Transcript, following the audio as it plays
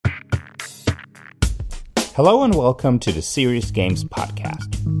Hello and welcome to the Serious Games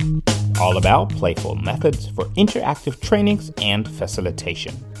Podcast, all about playful methods for interactive trainings and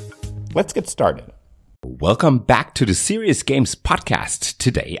facilitation. Let's get started. Welcome back to the Serious Games Podcast.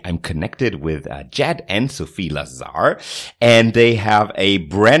 Today I'm connected with Jed and Sophie Lazar, and they have a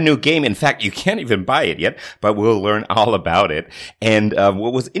brand new game. In fact, you can't even buy it yet, but we'll learn all about it. And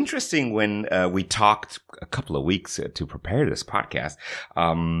what was interesting when we talked a couple of weeks to prepare this podcast,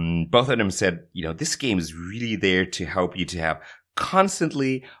 both of them said, this game is really there to help you to have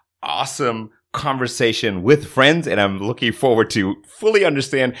constantly awesome conversation with friends, and I'm looking forward to fully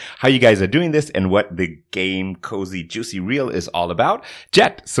understand how you guys are doing this and what the game Cozy Juicy Real is all about.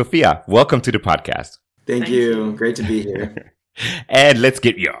 Jed, Sophia, welcome to the podcast. Thank you. Great to be here. And let's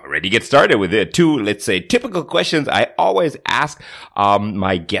get started with it. Two, let's say, typical questions I always ask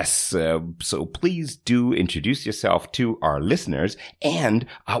my guests. So please do introduce yourself to our listeners. And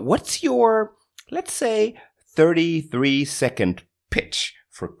what's your, let's say, 33-second pitch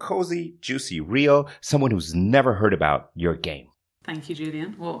for Cozy Juicy Real, someone who's never heard about your game? Thank you,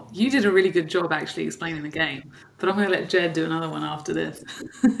 Julian. Well, you did a really good job actually explaining the game, but I'm going to let Jed do another one after this.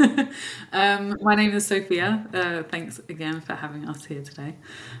 My name is Sophia. Thanks again for having us here today.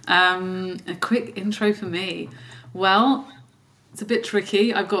 A quick intro for me. Well, it's a bit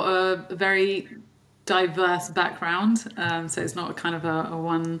tricky. I've got a very diverse background, so it's not a kind of a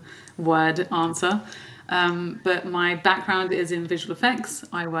one-word answer. But my background is in visual effects.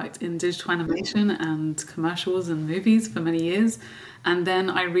 I worked in digital animation and commercials and movies for many years. And then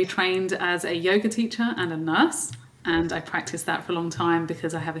I retrained as a yoga teacher and a nurse. And I practiced that for a long time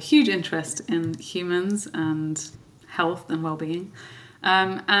because I have a huge interest in humans and health and well-being.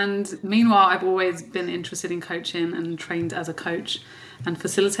 And meanwhile, I've always been interested in coaching and trained as a coach and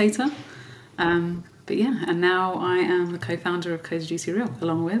facilitator. But yeah, and now I am the co-founder of Cozy Juicy Real,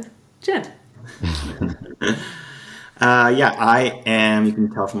 along with Jed. I am, you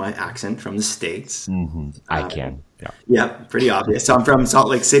can tell from my accent, from the States. I can. Yeah, pretty obvious. So I'm from Salt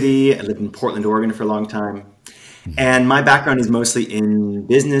Lake City. I lived in Portland, Oregon for a long time. And my background is mostly in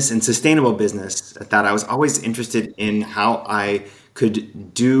business and sustainable business. That I was always interested in how I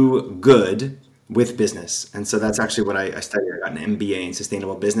could do good with business. And so that's actually what I studied. I got an MBA in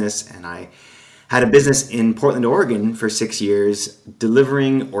sustainable business, and I had a business in Portland, Oregon for 6 years,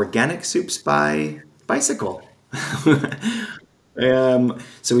 delivering organic soups by bicycle.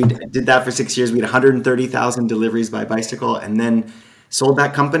 So we did that for 6 years. We had 130,000 deliveries by bicycle, and then sold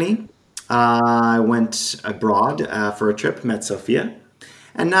that company. I went abroad for a trip, met Sophia,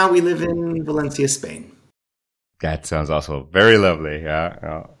 and now we live in Valencia, Spain. That sounds also very lovely.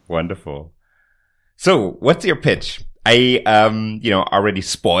 Yeah, wonderful. So what's your pitch? I, already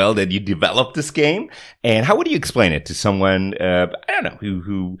spoiled that you developed this game. And how would you explain it to someone,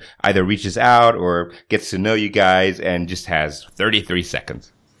 who either reaches out or gets to know you guys and just has 33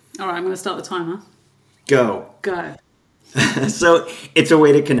 seconds? All right, I'm going to start the timer. Go. So it's a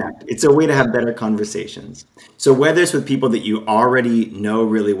way to connect. It's a way to have better conversations. So whether it's with people that you already know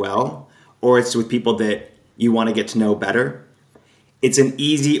really well, or it's with people that you want to get to know better, it's an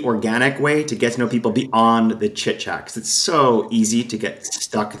easy, organic way to get to know people beyond the chit-chat, because it's so easy to get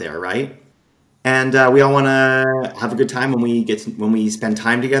stuck there, right? And we all want to have a good time when we spend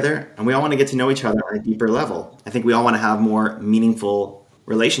time together, and we all want to get to know each other on a deeper level. I think we all want to have more meaningful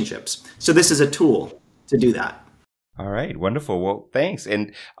relationships. So this is a tool to do that. All right, wonderful. Well, thanks.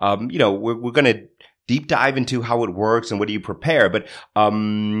 And we're going to deep dive into how it works and what do you prepare, but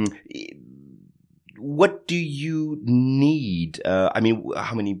what do you need?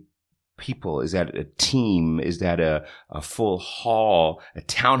 How many people? Is that a team? Is that a full hall, a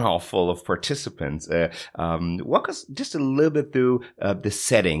town hall full of participants? Walk us just a little bit through the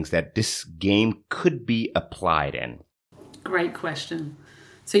settings that this game could be applied in. Great question.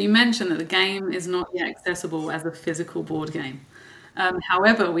 So you mentioned that the game is not yet accessible as a physical board game.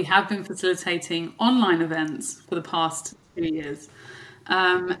 However, we have been facilitating online events for the past 2 years.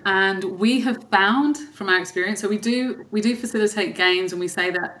 And we have found from our experience, so we do facilitate games, and we say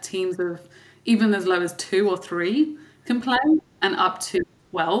that teams of even as low as 2 or 3 can play, and up to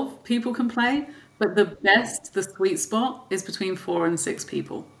 12 people can play. But the sweet spot is between 4 and 6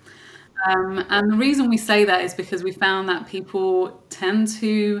 people. And the reason we say that is because we found that people tend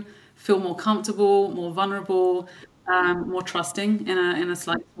to feel more comfortable, more vulnerable, more trusting in a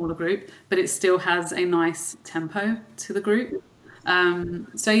slightly smaller group, but it still has a nice tempo to the group.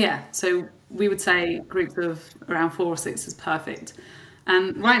 So we would say groups of around 4 or 6 is perfect.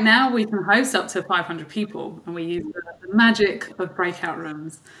 And right now we can host up to 500 people, and we use the magic of breakout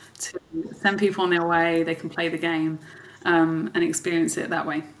rooms to send people on their way. They can play the game and experience it that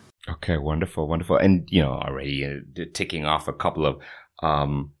way. Okay, wonderful, wonderful. And, already ticking off a couple of,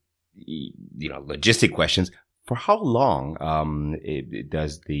 logistic questions. For how long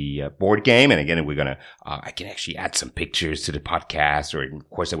does the board game? And again, we're gonna. I can actually add some pictures to the podcast, or of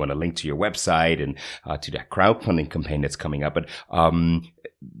course, I want to link to your website and to that crowdfunding campaign that's coming up. But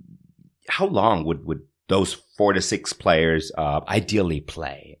how long would those 4 to 6 players ideally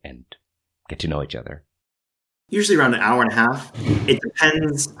play and get to know each other? Usually around an hour and a half. It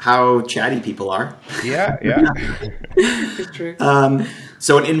depends how chatty people are. Yeah. It's true.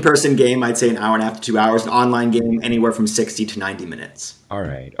 So an in-person game, I'd say an hour and a half to 2 hours. An online game, anywhere from 60 to 90 minutes. All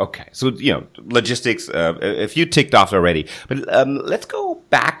right. Okay. So, logistics, a few ticked off already. But let's go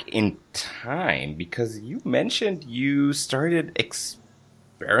back in time, because you mentioned you started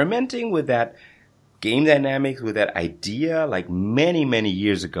experimenting with that game dynamics, with that idea, like many, many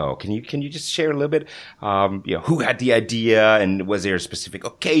years ago. Can you just share a little bit, who had the idea, and was there a specific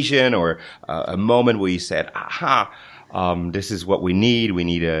occasion or a moment where you said, aha, this is what we need. We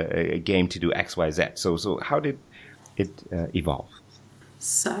need a game to do X, Y, Z. So how did it evolve?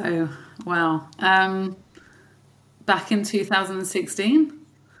 So, back in 2016,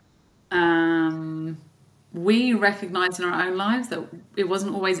 we recognized in our own lives that it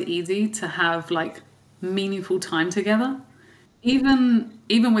wasn't always easy to have meaningful time together, even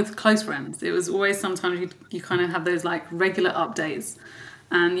with close friends. It was always, sometimes you kind of have those regular updates,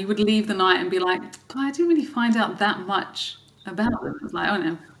 and you would leave the night and be like, but I didn't really find out that much about them. It was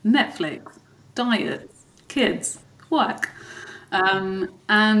like, Netflix, diets, kids, work.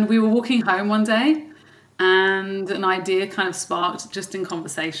 And we were walking home one day, and an idea kind of sparked just in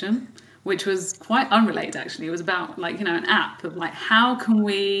conversation, which was quite unrelated actually. It was about an app of how can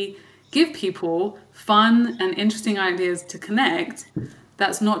we give people fun and interesting ideas to connect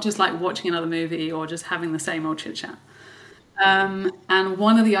that's not just watching another movie or just having the same old chit chat. And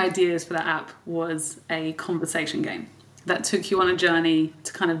one of the ideas for that app was a conversation game that took you on a journey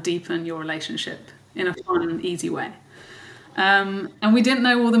to kind of deepen your relationship in a fun and easy way. And we didn't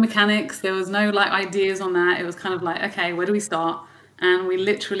know all the mechanics. There was no ideas on that. It was kind of okay, where do we start? And we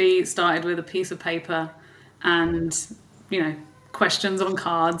literally started with a piece of paper and, questions on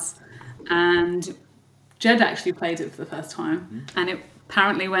cards. And Jed actually played it for the first time, and it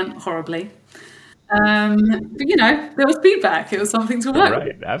apparently went horribly. But there was feedback. It was something to work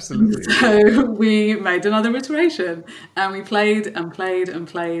with. Absolutely. So we made another iteration, and we played and played and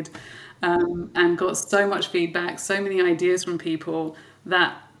played, and got so much feedback, so many ideas from people,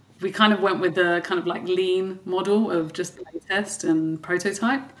 that we kind of went with the kind of lean model of just playtest and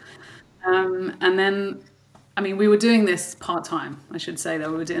prototype. And then, we were doing this part-time, I should say,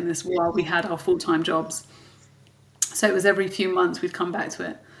 that we were doing this while we had our full-time jobs. So it was every few months we'd come back to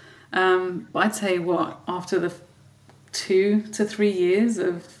it. But I'd say after the 2 to 3 years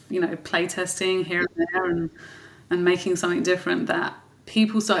of, playtesting here and there and making something different, that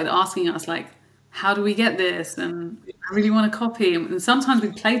people started asking us, how do we get this? And I really want a copy. And sometimes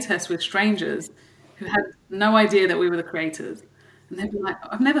we'd playtest with strangers who had no idea that we were the creators. And they'd be like,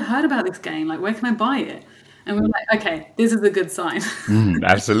 I've never heard about this game. Where can I buy it? And we were like, okay, this is a good sign.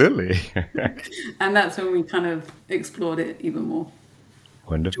 Absolutely. And that's when we kind of explored it even more.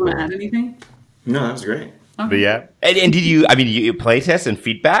 Wonderful. Do you want to add anything? No, that was great. Okay. But yeah. And did you playtest and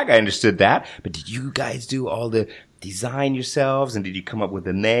feedback? I understood that. But did you guys do all the design yourselves, and did you come up with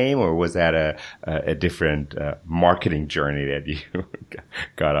a name, or was that a different marketing journey that you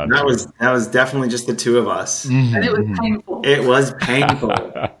got on? That was definitely just the two of us, and it was painful. It was painful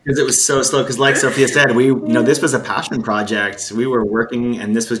because it was so slow. Because, like Sophia said, this was a passion project. We were working,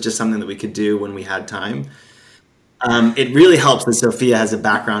 and this was just something that we could do when we had time. It really helps that Sophia has a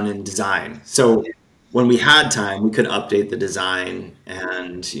background in design, so when we had time, we could update the design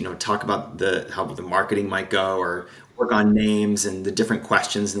and, talk about how the marketing might go, or work on names and the different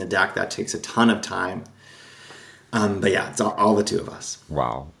questions in the deck. That takes a ton of time. But yeah, it's all the two of us.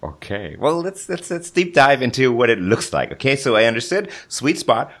 Wow. Okay. Well, let's deep dive into what it looks like. Okay. So I understood sweet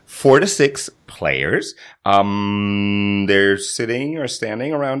spot, 4 to 6 players. They're sitting or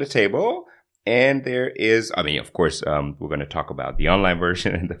standing around a table. And there is, of course, we're going to talk about the online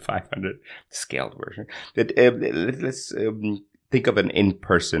version and the 500 scaled version. But let's think of an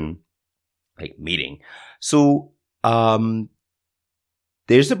in-person meeting. So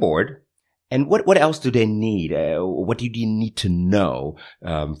there's a board, and what else do they need? What do you need to know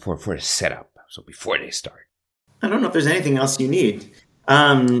for a setup? So before they start, I don't know if there's anything else you need.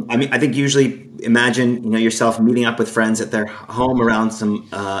 I think usually imagine, yourself meeting up with friends at their home around some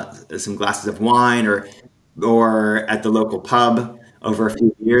glasses of wine or at the local pub over a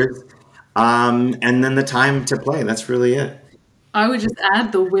few years. And then the time to play. That's really it. I would just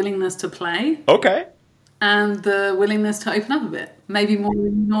add the willingness to play. Okay. And the willingness to open up a bit, maybe more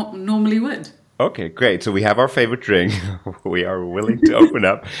than you normally would. Okay, great. So we have our favorite drink. We are willing to open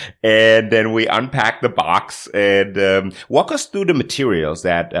up, and then we unpack the box and walk us through the materials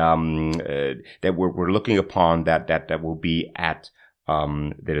that that we're looking upon that will be at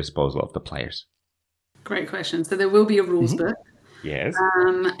the disposal of the players. Great question. So there will be a rules book. Yes.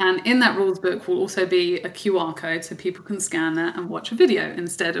 And in that rules book will also be a QR code so people can scan that and watch a video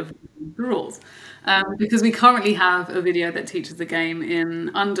instead of the rules. Because we currently have a video that teaches the game in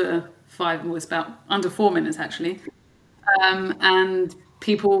under 4 minutes actually. And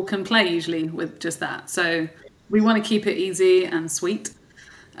people can play usually with just that. So we want to keep it easy and sweet.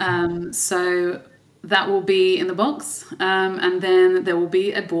 So that will be in the box. And then there will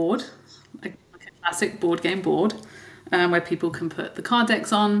be a board, like a classic board game board. Where people can put the card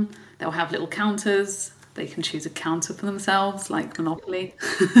decks on. They'll have little counters. They can choose a counter for themselves, like Monopoly.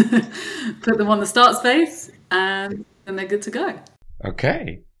 Put them on the start space, and then they're good to go.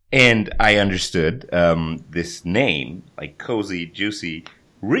 Okay. And I understood this name, like Cozy, Juicy,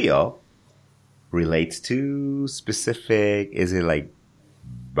 Real, relates to specific, is it like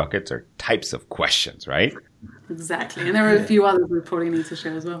buckets or types of questions, right? Exactly. And there are a few others we probably need to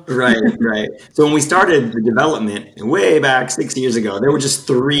share as well. Right. So when we started the development way back 6 years ago, there were just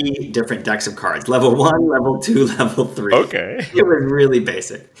 3 different decks of cards, level 1, level 2, level 3. Okay. It was really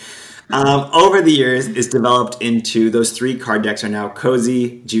basic. Over the years, it's developed into those 3 card decks are now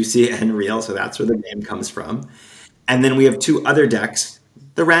Cozy, Juicy, and Real. So that's where the name comes from. And then we have 2 other decks,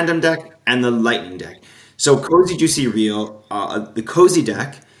 the random deck and the lightning deck. So Cozy, Juicy, Real, the Cozy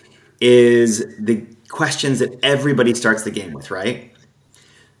deck is the questions that everybody starts the game with, right?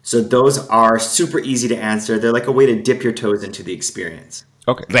 So those are super easy to answer. They're like a way to dip your toes into the experience.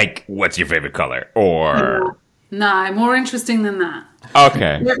 Okay. Like, what's your favorite color? Or... No, more interesting than that.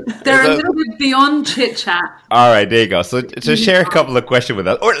 Okay. They're a little bit beyond chit chat. All right, there you go. So share a couple of questions with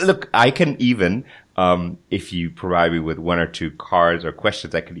us. Or look, I can even, if you provide me with 1 or 2 cards or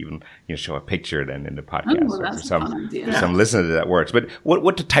questions, I can even show a picture then in the podcast. Oh, that's for a fun idea. some listeners that works. But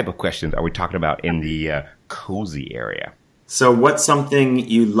what type of questions are we talking about in the Cozy area? So what's something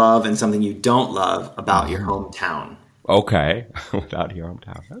you love and something you don't love about your hometown? Okay. Without your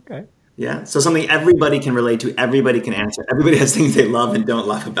hometown. Okay. Yeah. So something everybody can relate to, everybody can answer. Everybody has things they love and don't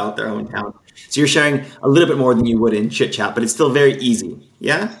love about their hometown. So you're sharing a little bit more than you would in chit chat, but it's still very easy.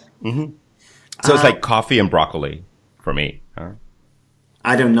 Yeah. Mm-hmm. So it's like coffee and broccoli for me. Huh?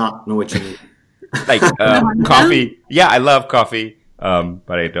 I do not know what you mean. Like coffee. Yeah, I love coffee,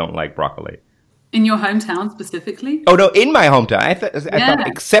 but I don't like broccoli. In your hometown specifically? Oh, no, in my hometown. I thought,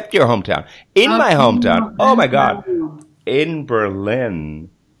 except your hometown. In my hometown. Oh, my God. In Berlin.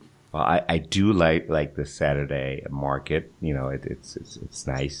 Well, I do like the Saturday market. It's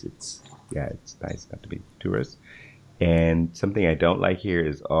nice. It's nice not to be tourist. And something I don't like here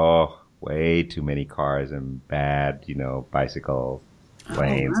is, way too many cars and bad, bicycle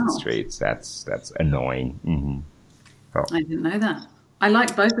lanes and streets. That's annoying. Mm-hmm. Oh. I didn't know that. I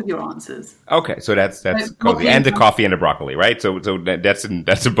like both of your answers. Okay, so that's Cozy, and the coffee and the broccoli, right? So that's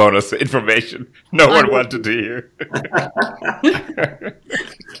a bonus information no one wanted to hear.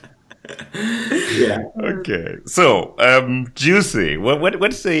 Yeah. Okay. So, Juicy.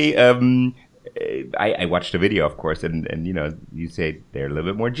 What's the? I watched the video, of course, and you say they're a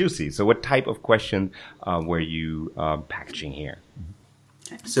little bit more juicy. So, what type of question were you packaging here?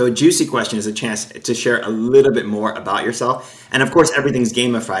 So a juicy question is a chance to share a little bit more about yourself. And of course, everything's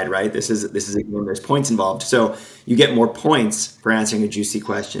gamified, right? This is a game, there's points involved. So you get more points for answering a juicy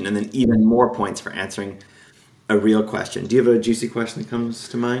question and then even more points for answering a real question. Do you have a juicy question that comes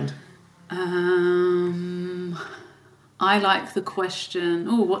to mind? I like the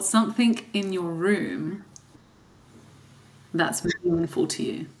question, what's something in your room that's meaningful to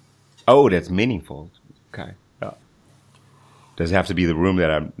you? Oh, that's meaningful. Okay. Does it have to be the room that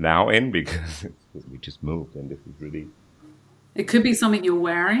I'm now in? Because we just moved and this is really... It could be something you're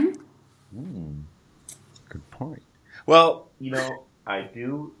wearing. Good point. Well, I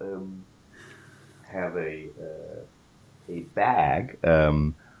do have a bag.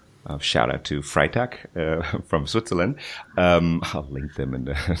 Shout out to Freitag from Switzerland. I'll link them in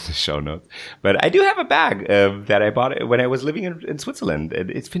the show notes. But I do have a bag that I bought when I was living in Switzerland.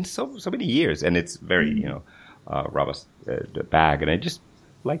 It's been so many years, and it's very, robust bag, and I just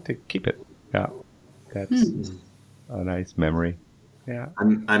like to keep it. Yeah, that's a nice memory. Yeah,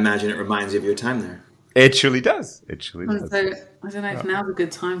 I imagine it reminds you of your time there. It truly does. It truly And does. so I don't know if now's a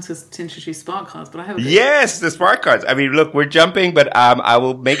good time to introduce Spark cards, but I have a Yes, the Spark cards. I mean, look, we're jumping, but I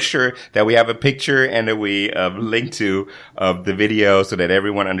will make sure that we have a picture and that we link to the video so that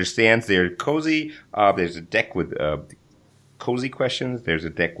everyone understands. They're cozy. There's a deck with cozy questions. There's a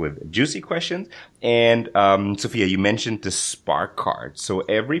deck with juicy questions. And Sophia, you mentioned the Spark cards. So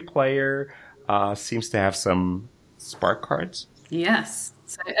every player seems to have some Spark cards. Yes.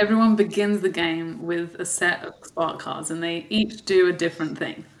 So everyone begins the game with a set of Spark cards, and they each do a different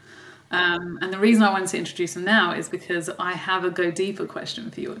thing. And the reason I wanted to introduce them now is because I have a go deeper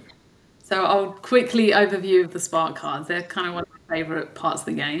question for you. So I'll quickly overview of the Spark cards. They're kind of one of my favorite parts of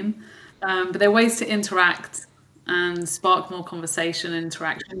the game. But they're ways to interact and spark more conversation and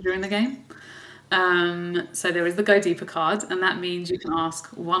interaction during the game. So there is the go deeper card, and that means you can ask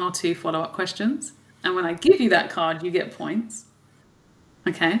 1 or 2 follow-up questions. And when I give you that card, you get points.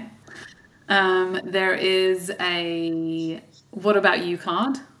 Okay. There is a what about you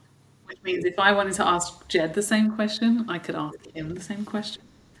card, which means if I wanted to ask Jed the same question, I could ask him the same question.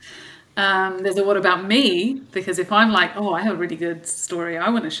 There's a what about me, because if I'm like, oh, I have a really good story I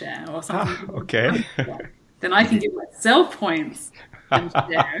want to share or something, Okay. then I can give myself points and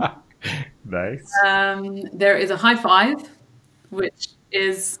share. Nice. There is a high five, which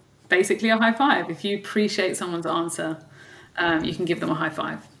is basically a high five. If you appreciate someone's answer, you can give them a high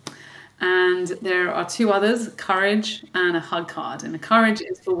five. And there are 2 others, courage and a hug card. And the courage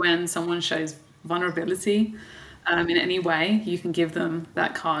is for when someone shows vulnerability in any way. You can give them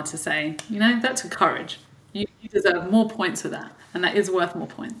that card to say, that's a courage. You deserve more points for that. And that is worth more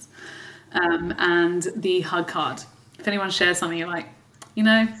points. And the hug card. If anyone shares something you're like,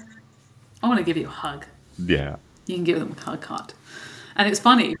 I want to give you a hug. Yeah. You can give them a hug card. And it's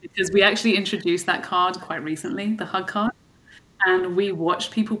funny because we actually introduced that card quite recently, the hug card. And we watched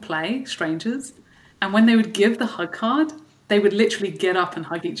people play, strangers. And when they would give the hug card, they would literally get up and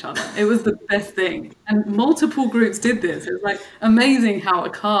hug each other. It was the best thing. And multiple groups did this. It was like amazing how a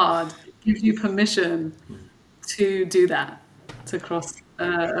card gives you permission to do that, to cross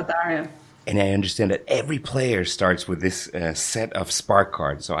a barrier. And I understand that every player starts with this set of Spark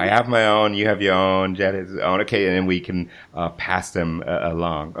cards. So I have my own, you have your own, Jed has his own. Okay, and then we can pass them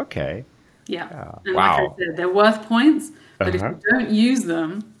along. Okay. Yeah. And wow. like I said, they're worth points. But if you don't use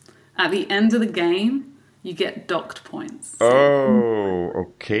them, at the end of the game, you get docked points. Oh,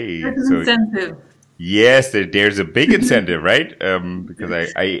 okay. There's an incentive. Yes, there's a big incentive, right?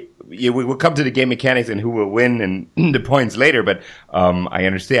 Because we will come to the game mechanics and who will win and the points later. But I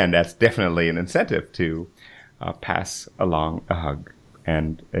understand that's definitely an incentive to pass along a hug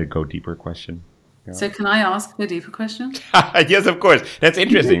and a go deeper question. Yeah. So can I ask a deeper question? Yes, of course. That's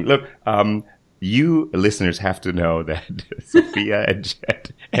interesting. Look, you listeners have to know that Sophia and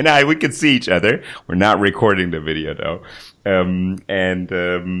Jed and we can see each other. We're not recording the video though.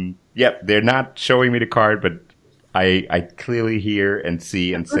 They're not showing me the card, but I clearly hear and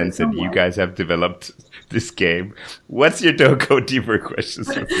see and sense that you guys have developed this game. What's your go deeper question,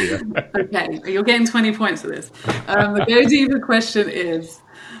 Sophia? Okay, you're getting 20 points for this. The go deeper question is,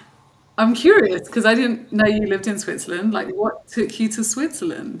 I'm curious because I didn't know you lived in Switzerland. Like, what took you to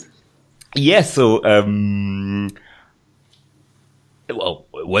Switzerland? Yes, so it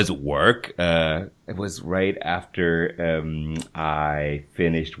was work. It was right after I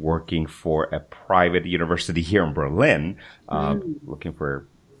finished working for a private university here in Berlin, looking for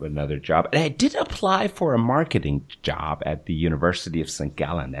another job. And I did apply for a marketing job at the University of St.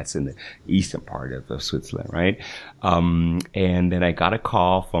 Gallen. That's in the eastern part of Switzerland, right? And then I got a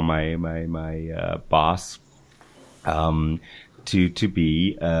call from my boss to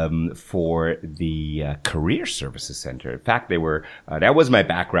be for the career services center. In fact, they were that was my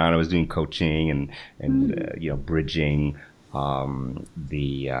background. I was doing coaching and bridging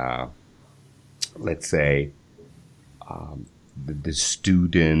let's say the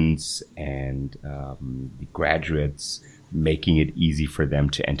students and the graduates, making it easy for them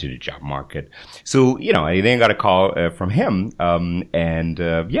to enter the job market. So I then got a call from him, then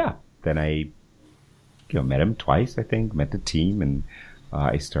I met him twice, I think, met the team, and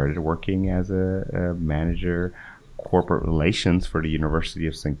I started working as a manager, corporate relations for the University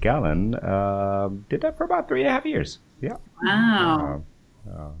of St. Gallen. Did that for about 3.5 years. Yeah. Wow.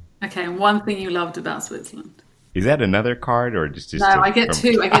 Okay, and one thing you loved about Switzerland? Is that another card or just no? I get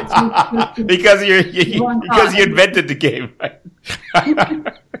two. I get two. because you invented the game, right?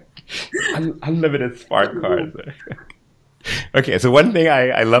 Unlimited Spark cards. Okay, so one thing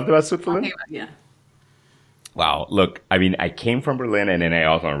I loved about Switzerland. Wow. Look, I mean, I came from Berlin and then I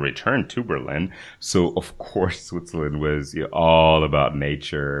also returned to Berlin. So of course, Switzerland was all about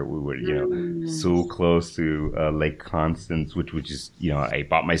nature. We were, so close to Lake Constance, which is, I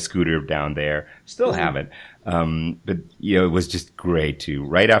bought my scooter down there. Still have it. But, it was just great to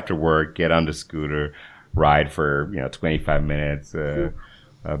right after work, get on the scooter, ride for, 25 minutes,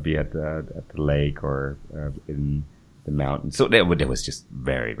 be at the lake or in the mountain. So that was just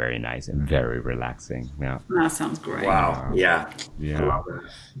very, very nice and very relaxing. Yeah. That sounds great. Wow. Yeah.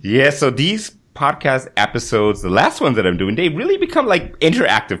 Yeah. So these podcast episodes, the last ones that I'm doing, they really become like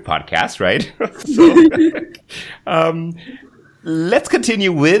interactive podcasts, right? So, let's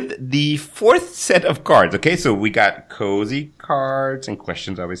continue with the fourth set of cards. Okay. So we got cozy cards and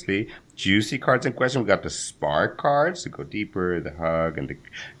questions, obviously. Juicy cards and questions. We got the spark cards to go deeper, the hug and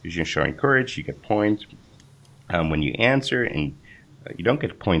the showing courage. You get points when you answer, and you don't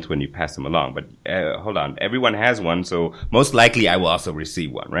get points when you pass them along. But hold on, everyone has one, so most likely I will also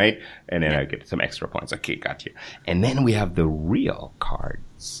receive one, right? And then I get some extra points. Okay, got you. And then we have the real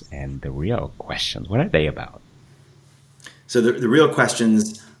cards and the real questions. What are they about? So the real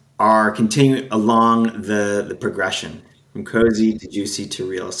questions are continuing along the progression from cozy to juicy to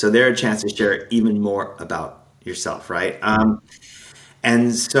real. So they're a chance to share even more about yourself, right?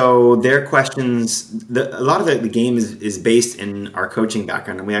 And so their questions, a lot of the game is based in our coaching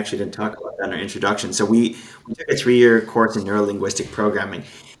background, and we actually didn't talk about that in our introduction. So we took a 3-year course in neurolinguistic programming,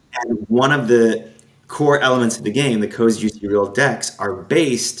 and one of the core elements of the game, the Cozy, Juicy, Real decks, are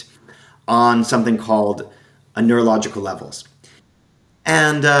based on something called neurological levels.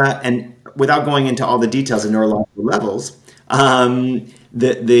 And without going into all the details of neurological levels,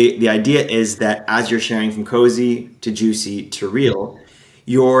 the idea is that as you're sharing from cozy to juicy to real,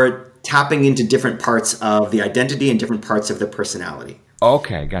 you're tapping into different parts of the identity and different parts of the personality.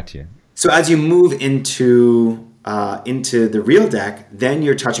 Okay, got you. So as you move into the real deck, then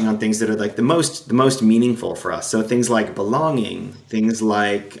you're touching on things that are like the most meaningful for us. So things like belonging, things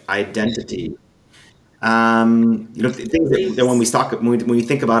like identity. Things that when we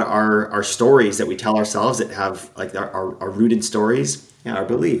think about our stories that we tell ourselves that have like our rooted stories, our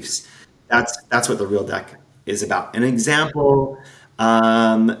beliefs. That's what the real deck is about. An example.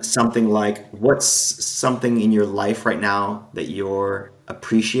 Something like, what's something in your life right now that you're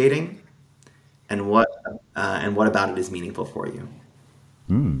appreciating, and what about it is meaningful for you?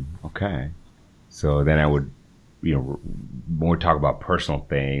 Okay. So then I would, more talk about personal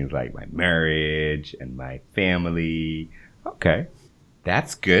things like my marriage and my family. Okay.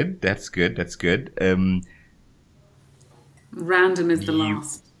 That's good. Random is the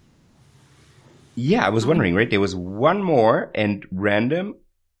last. Yeah, I was wondering, right? There was one more, and random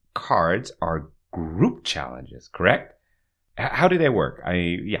cards are group challenges, correct? How do they work? How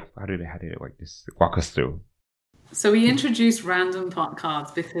do they work? Just walk us through. So we introduced random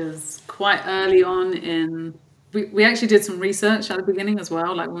cards because quite early on we actually did some research at the beginning as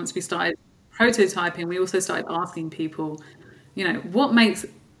well. Like once we started prototyping, we also started asking people, what makes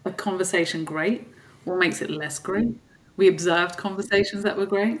a conversation great? What makes it less great? We observed conversations that were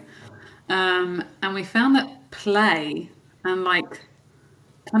great. And we found that play and like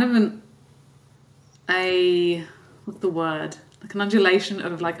kind of what's the word? Like an undulation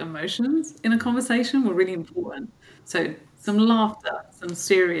of like emotions in a conversation were really important. So some laughter, some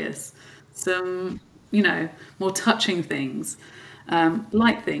serious, some, more touching things,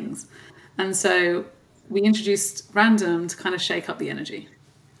 light things. And so we introduced random to kind of shake up the energy.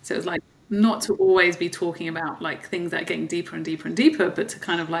 So it was like not to always be talking about like things that are getting deeper and deeper and deeper, but to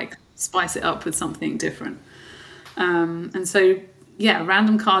kind of like spice it up with something different. And so,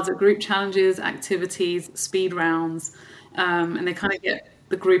 random cards are group challenges, activities, speed rounds, and they kind of get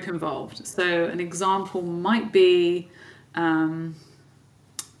the group involved. So an example might be,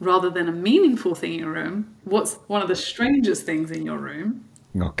 rather than a meaningful thing in your room, what's one of the strangest things in your room?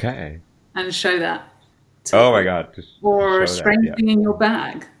 Okay. And show that. Oh my God. Or a strange thing in your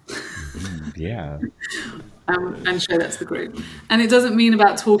bag. Yeah. And show that to the group. And it doesn't mean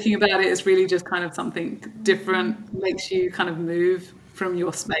about talking about it. It's really just kind of something different, makes you kind of move from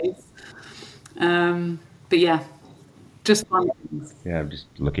your space. But yeah, just fun things. Yeah, I'm just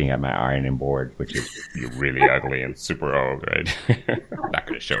looking at my ironing board, which is really ugly and super old, right? I'm not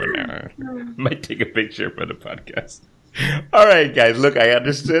going to show it now. Might take a picture for the podcast. All right, guys. Look, I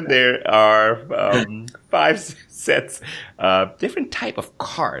understood there are 5 sets, different type of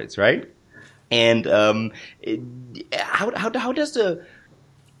cards, right? And how does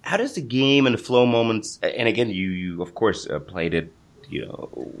the game and the flow moments? And again, you of course played it.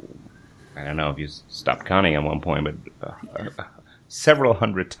 I don't know if you stopped counting at one point, but several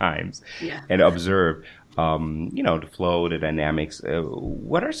hundred times, and observed. the flow, the dynamics.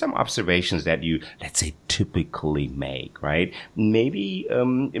 What are some observations that you, let's say, typically make, right? Maybe,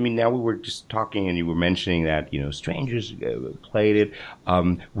 now we were just talking and you were mentioning that, strangers played it.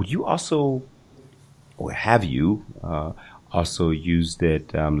 Would you also, or have you also used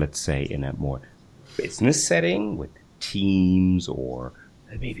it, let's say, in a more business setting with teams or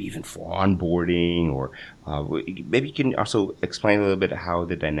maybe even for onboarding, or maybe you can also explain a little bit how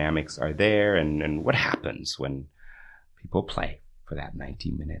the dynamics are there and what happens when people play for that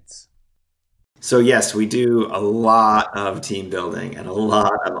 90 minutes. So yes, we do a lot of team building and a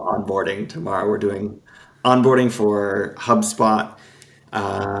lot of onboarding. Tomorrow we're doing onboarding for HubSpot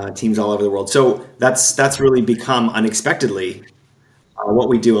teams all over the world. So that's really become unexpectedly what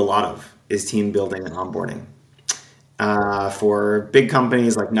we do a lot of is team building and onboarding. For big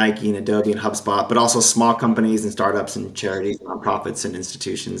companies like Nike and Adobe and HubSpot, but also small companies and startups and charities, and nonprofits and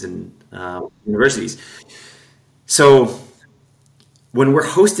institutions and universities. So when we're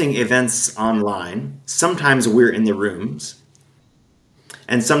hosting events online, sometimes we're in the rooms,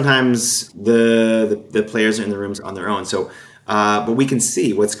 and sometimes the players are in the rooms on their own. So, but we can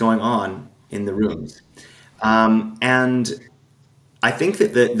see what's going on in the rooms, and I think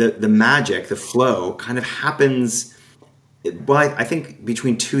that the magic, the flow, kind of happens. Well, I think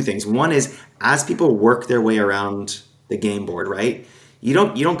between two things. One is as people work their way around the game board, right? You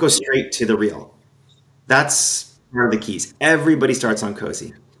don't go straight to the reel. That's one of the keys. Everybody starts on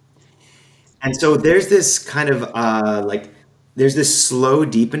cozy, and so there's this kind of there's this slow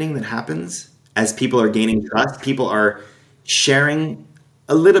deepening that happens as people are gaining trust. People are sharing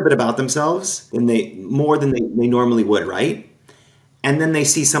a little bit about themselves more than they normally would, right? And then they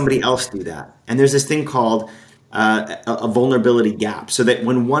see somebody else do that, and there's this thing called a vulnerability gap, so that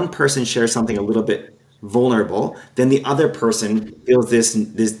when one person shares something a little bit vulnerable, then the other person feels this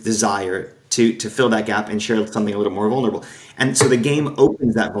desire to fill that gap and share something a little more vulnerable. And so the game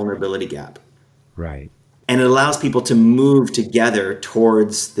opens that vulnerability gap. Right. And it allows people to move together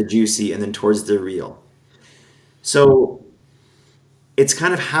towards the juicy and then towards the real. So it's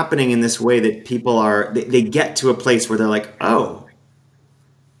kind of happening in this way that people they get to a place where they're like, oh,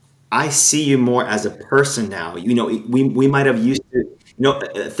 I see you more as a person now. We might have used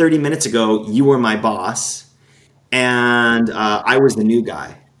to, 30 minutes ago, you were my boss and I was the new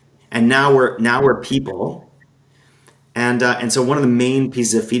guy. And now we're people. And so one of the main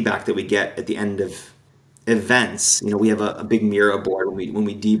pieces of feedback that we get at the end of events, we have a big Miro board when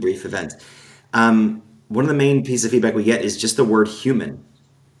we debrief events. One of the main pieces of feedback we get is just the word human.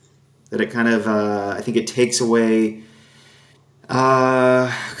 That it kind of, I think it takes away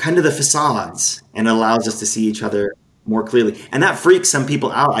kind of the facades and allows us to see each other more clearly. And that freaks some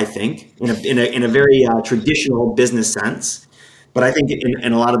people out, I think, in a very traditional business sense. But I think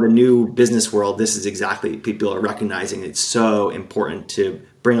in a lot of the new business world, this is exactly, people are recognizing it's so important to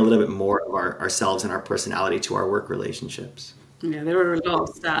bring a little bit more of ourselves and our personality to our work relationships. Yeah, there are a lot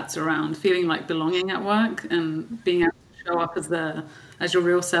of stats around feeling like belonging at work and being able to show up as your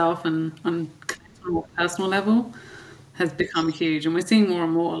real self and on a more personal level has become huge. And we're seeing more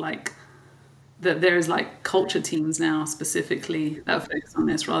and more that there's culture teams now specifically that focus on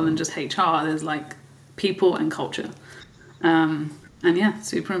this rather than just HR. There's people and culture. And yeah,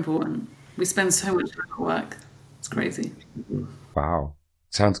 super important. We spend so much time at work. It's crazy. Wow.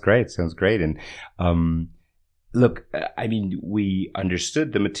 Sounds great. And look, we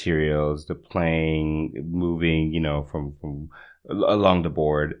understood the materials, the playing, moving, from along the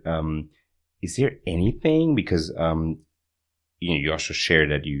board. Is there anything, because you also shared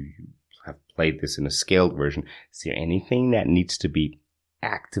that you have played this in a scaled version. Is there anything that needs to be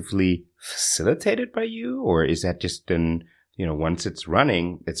actively facilitated by you, or is that just once it's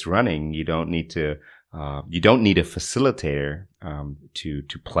running, it's running? You don't need to. You don't need a facilitator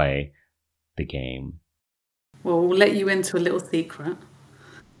to play the game. Well, we'll let you into a little secret.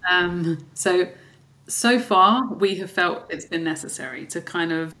 So far, we have felt it's been necessary to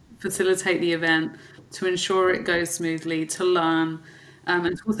kind of facilitate the event, to ensure it goes smoothly, to learn,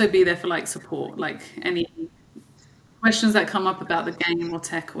 and to also be there for support, any questions that come up about the game or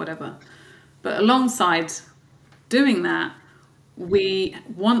tech or whatever. But alongside doing that, we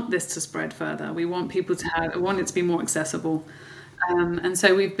want this to spread further. We want people want it to be more accessible. And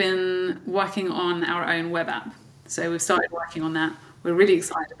so we've been working on our own web app. So we've started working on that. We're really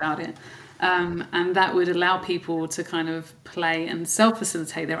excited about it. And that would allow people to kind of play and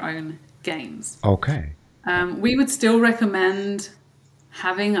self-facilitate their own games. Okay. We would still recommend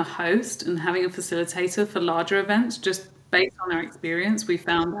having a host and having a facilitator for larger events, just based on our experience. We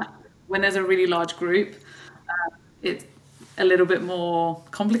found that when there's a really large group, it's a little bit more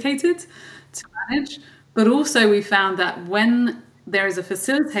complicated to manage. But also we found that when there is a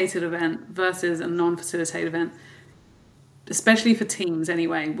facilitated event versus a non-facilitated event, especially for teams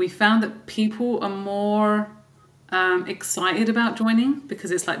anyway, we found that people are more excited about joining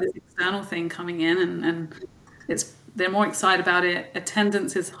because it's like this external thing coming in and they're more excited about it.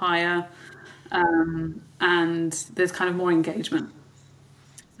 Attendance is higher and there's kind of more engagement.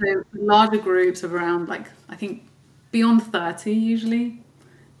 So larger groups of around, like, I think beyond 30 usually,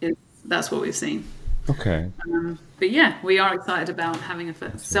 that's what we've seen. Okay. But yeah, we are excited about having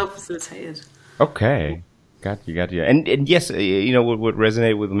a self-facilitated. Okay. Got you. And yes, what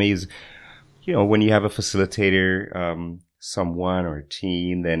resonated with me is, when you have a facilitator, someone or a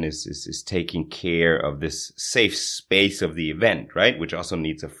team then is taking care of this safe space of the event, right? Which also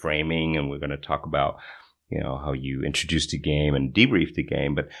needs a framing, and we're going to talk about, how you introduce the game and debrief the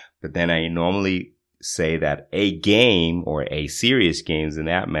game. But then I normally say that a game, or a serious games in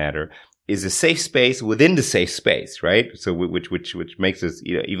that matter, is a safe space within the safe space, right? So which makes us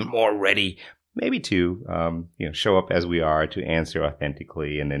even more ready, maybe to show up as we are, to answer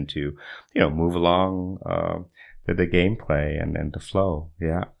authentically, and then to move along the gameplay and the flow.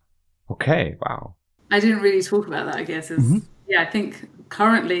 Yeah. Okay. Wow. I didn't really talk about that, I guess. I think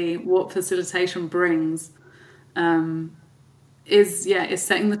currently what facilitation brings is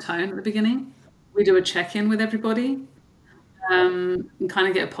setting the tone at the beginning. We do a check-in with everybody and kind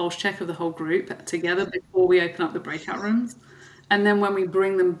of get a pulse check of the whole group together before we open up the breakout rooms. And then when we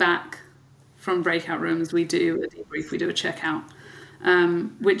bring them back from breakout rooms, we do a debrief, we do a checkout,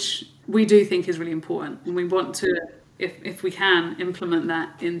 which we do think is really important. And we want to, if we can, implement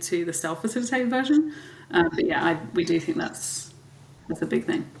that into the self-facilitated version. We do think that's a big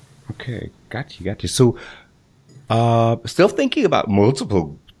thing. Okay, got you. So, still thinking about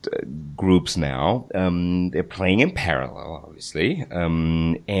multiple groups now. They're playing in parallel, obviously.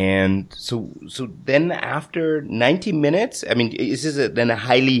 And so then after 90 minutes, I mean, is this then a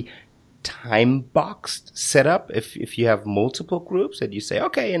highly time boxed setup if you have multiple groups that you say,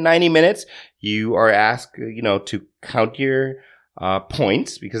 okay, in 90 minutes you are asked to count your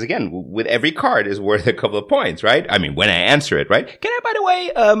points, because again, with every card is worth a couple of points, right? I mean, when I answer it, right? Can I, by the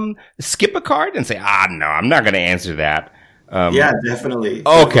way, skip a card and say, no, I'm not going to answer that? Yeah, definitely.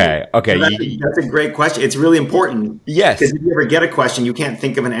 Okay. So that's a great question. It's really important. Yes. Because if you ever get a question, you can't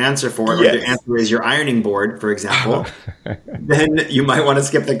think of an answer for it, or the answer is your ironing board, for example, then you might want to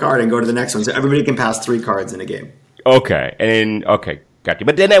skip the card and go to the next one. So everybody can pass 3 cards in a game. Okay. Got you.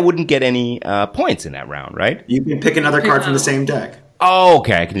 But then I wouldn't get any points in that round, right? You can pick another card from the same deck. Oh,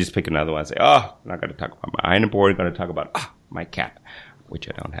 okay. I can just pick another one and say, I'm not going to talk about my ironing board. I'm going to talk about my cat, which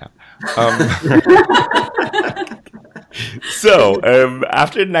I don't have. So,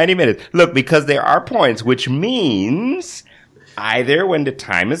 after 90 minutes, look, because there are points, which means either when the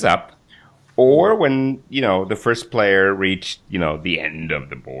time is up or when, the first player reached, the end of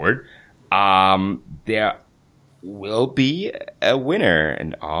the board, there will be a winner.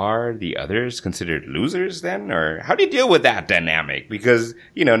 And are the others considered losers then? Or how do you deal with that dynamic? Because,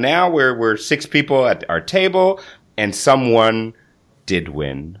 now we're 6 people at our table and someone did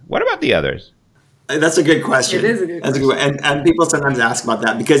win. What about the others? That's a good question. It is a good question. And people sometimes ask about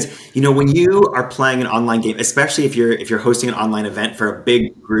that because, when you are playing an online game, especially if you're hosting an online event for a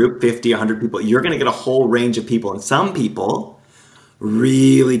big group, 50, 100 people, you're going to get a whole range of people. And some people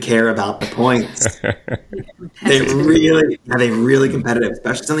really care about the points. They're really competitive,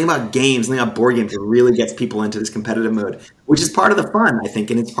 especially something about games, something about board games that really gets people into this competitive mode, which is part of the fun, I think.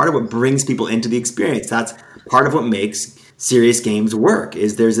 And it's part of what brings people into the experience. That's part of what makes serious games work,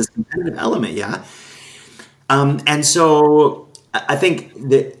 is there's this competitive element. Yeah. And so I think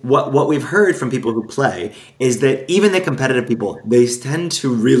that what we've heard from people who play is that even the competitive people, they tend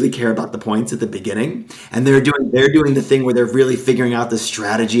to really care about the points at the beginning, and they're doing the thing where they're really figuring out the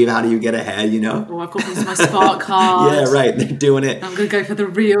strategy of how do you get ahead, Oh, I've got to use my spark card. Yeah, right. They're doing it. I'm going to go for the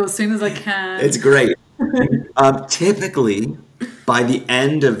reel as soon as I can. It's great. Typically, by the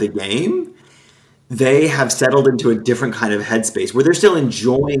end of the game, they have settled into a different kind of headspace where they're still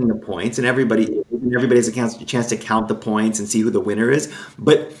enjoying the points, and everybody has a chance to count the points and see who the winner is.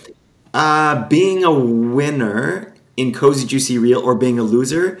 But being a winner in Cozy Juicy Reel or being a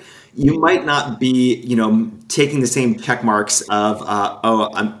loser, you might not be, taking the same check marks of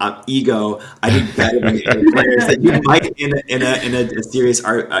I'm ego. I did better than the other players that you might in a serious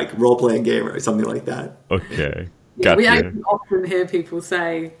role playing game or something like that. Okay, gotcha. We actually often hear people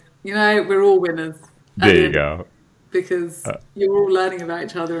say, we're all winners. There you go. Because you're all learning about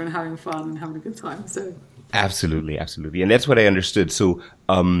each other and having fun and having a good time. So absolutely. And that's what I understood. So,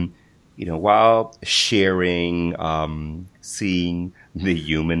 while sharing, seeing the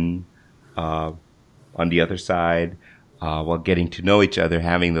human on the other side, while getting to know each other,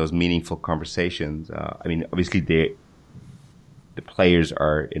 having those meaningful conversations. I mean, obviously the players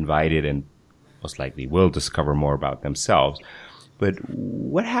are invited and most likely will discover more about themselves. But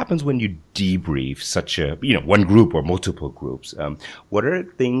what happens when you debrief such a, one group or multiple groups? What are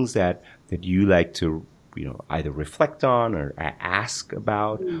things that you like to, either reflect on or ask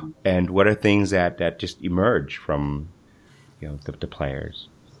about? And what are things that just emerge from, the players?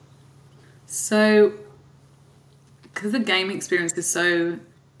 So, because the game experience is so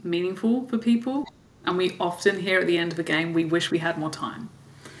meaningful for people, and we often hear at the end of a game, we wish we had more time.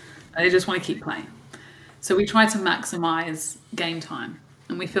 They just want to keep playing. So we try to maximize game time,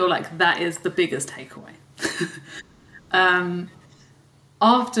 and we feel like that is the biggest takeaway.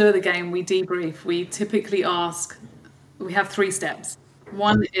 After the game, we debrief. We typically we have 3 steps.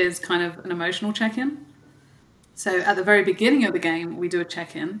 One is kind of an emotional check-in. So at the very beginning of the game, we do a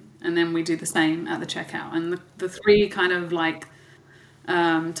check-in, and then we do the same at the checkout. And the 3 kind of like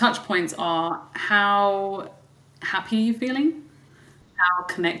touch points are: how happy are you feeling? How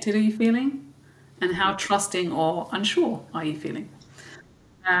connected are you feeling? And how trusting or unsure are you feeling?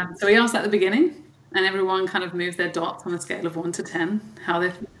 So we ask that at the beginning, and everyone kind of moves their dots on a scale of 1 to 10, how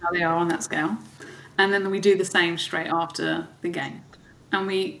they are on that scale. And then we do the same straight after the game. And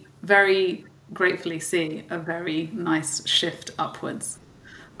we very gratefully see a very nice shift upwards.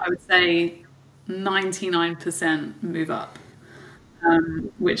 I would say 99% move up,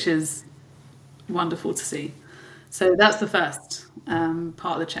 which is wonderful to see. So that's the first part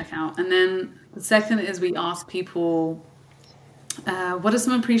of the checkout. And then the second is we ask people, what are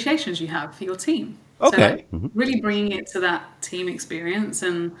some appreciations you have for your team? Okay. So really bringing it to that team experience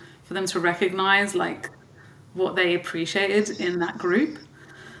and for them to recognize like what they appreciated in that group.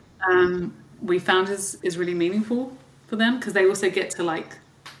 We found is really meaningful for them, because they also get to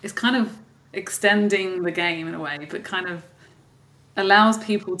it's kind of extending the game in a way, but kind of allows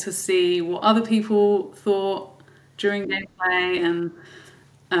people to see what other people thought during gameplay and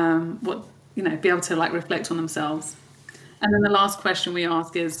be able to reflect on themselves. And then the last question we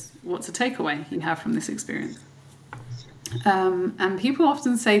ask is, what's a takeaway you have from this experience? And people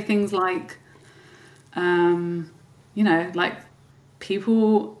often say things like,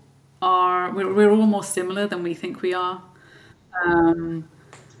 people we're all more similar than we think we are.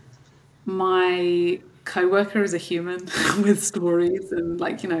 My co-worker is a human with stories and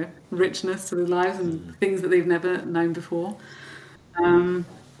richness to their lives and things that they've never known before.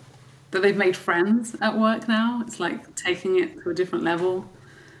 That they've made friends at work now. It's like taking it to a different level.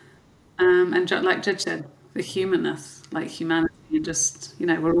 And like Judge said, the humanness, like humanity, and just,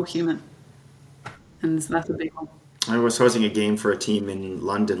 we're all human. And so that's a big one. I was hosting a game for a team in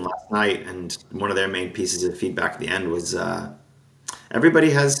London last night, and one of their main pieces of feedback at the end was everybody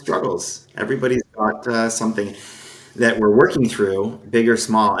has struggles. Everybody's got something that we're working through, big or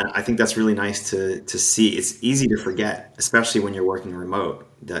small. And I think that's really nice to see. It's easy to forget, especially when you're working remote,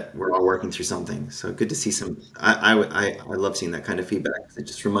 that we're all working through something. So good to see some. I love seeing that kind of feedback. It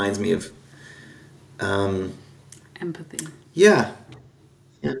just reminds me of empathy. Yeah,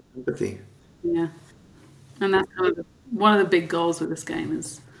 empathy. Yeah, and that's kind of one of the big goals with this game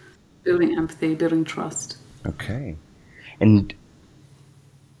is building empathy, building trust. Okay, and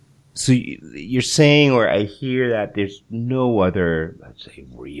so you're saying, or I hear that there's no other, let's say,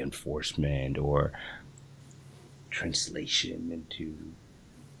 reinforcement or translation into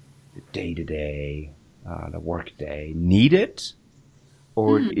the day-to-day, the work-day needed?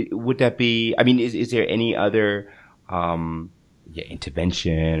 Or would that be, I mean, is there any other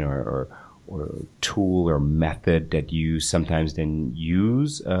intervention or tool or method that you sometimes then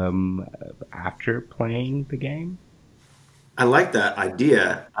use after playing the game? I like that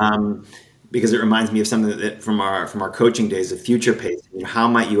idea because it reminds me of something that from our coaching days of future pacing. How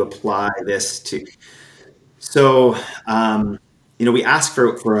might you apply this to? So we ask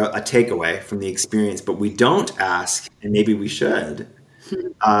for a takeaway from the experience, but we don't ask, and maybe we should.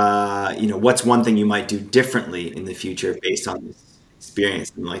 What's one thing you might do differently in the future based on this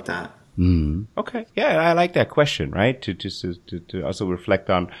experience, and like that. Okay, yeah, I like that question. Right, to also reflect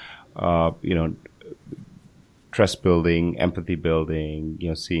on, trust building, empathy building,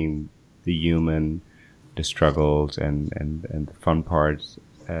 seeing the human, the struggles and the fun parts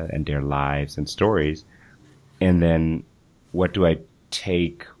and their lives and stories. And then what do I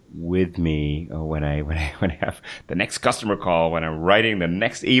take with me when I have the next customer call, when I'm writing the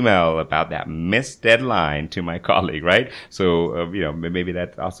next email about that missed deadline to my colleague, right? So, maybe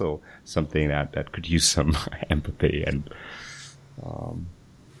that's also something that could use some empathy and,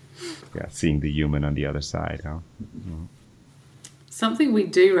 seeing the human on the other side. Huh? Something we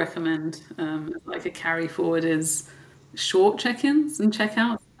do recommend, like a carry forward, is short check-ins and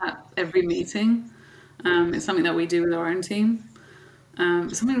check-outs at every meeting. It's something that we do with our own team.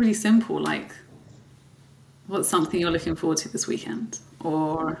 Something really simple, like, what's something you're looking forward to this weekend?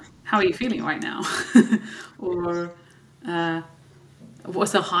 Or how are you feeling right now? Or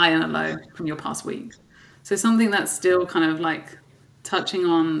what's a high and a low from your past week? So something that's still kind of like touching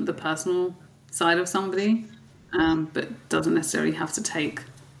on the personal side of somebody, but doesn't necessarily have to take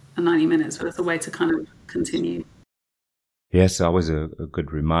 90 minutes, but it's a way to kind of continue. Yes, always a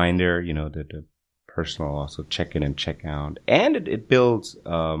good reminder, that the personal also check in and check out. And it builds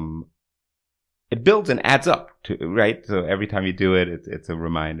and adds up to, right? So every time you do it, it's a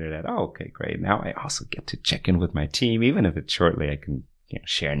reminder that, oh, okay, great. Now I also get to check in with my team. Even if it's shortly, I can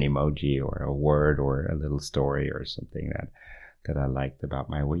share an emoji or a word or a little story or something that I liked about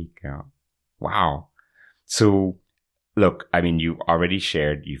my week. Wow. So look, I mean, you already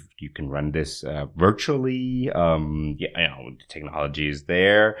shared you can run this virtually. The technology is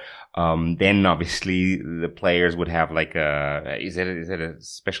there. Then obviously the players would have like is it a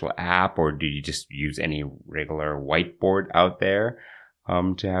special app, or do you just use any regular whiteboard out there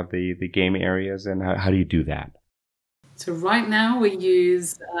to have the game areas? And how do you do that? So right now we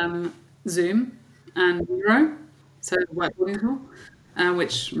use Zoom and Miro, so the whiteboarding tool,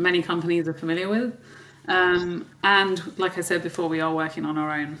 which many companies are familiar with. And like I said before, we are working on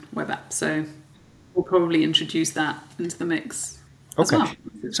our own web app, so we'll probably introduce that into the mix as well.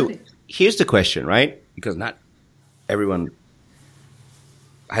 So here's the question, right? Because not everyone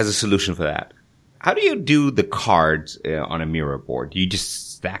has a solution for that. How do you do the cards on a Miro board? Do you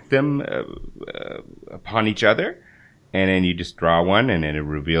just stack them upon each other, and then you just draw one, and then it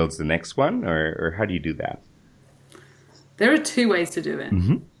reveals the next one, or how do you do that? There are two ways to do it.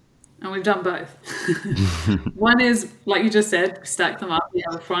 Mm-hmm. And we've done both. One is, like you just said, stack them up. You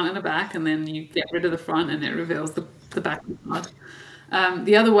have a front and a back, and then you get rid of the front and it reveals the back of the card.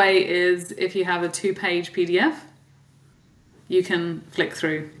 The other way is if you have a 2-page PDF, you can flick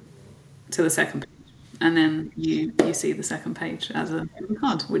through to the second page, and then you see the second page as a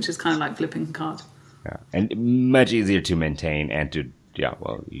card, which is kind of like flipping a card. Yeah, and much easier to maintain and to, you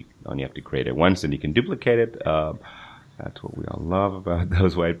only have to create it once and you can duplicate it. That's what we all love about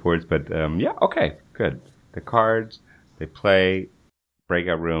those whiteboards. But okay, good. The cards, they play,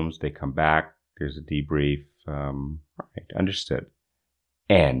 breakout rooms, they come back. There's a debrief. Right, understood.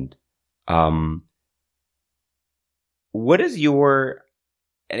 And what is your,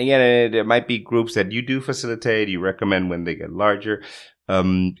 and again, there might be groups that you do facilitate, you recommend when they get larger.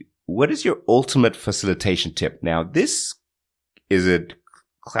 What is your ultimate facilitation tip? Now, this is a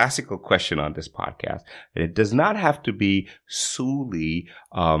classical question on this podcast. It does not have to be solely,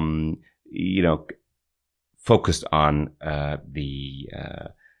 focused on the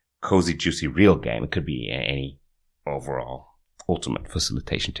cozy, juicy, real game. It could be any overall ultimate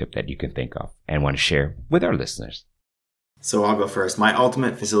facilitation tip that you can think of and want to share with our listeners. So I'll go first. My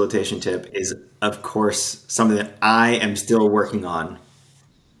ultimate facilitation tip is, of course, something that I am still working on,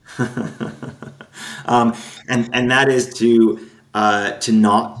 and that is to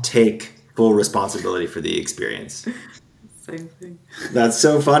not take full responsibility for the experience. Same thing. That's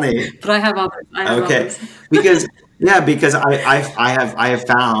so funny. But I have others. Others. because I have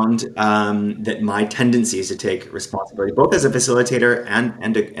found that my tendency is to take responsibility, both as a facilitator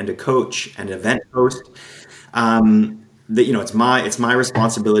and a coach and event host. That it's my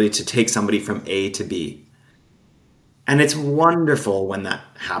responsibility to take somebody from A to B, and it's wonderful when that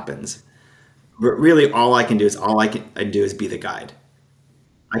happens. But really, all I can do is be the guide.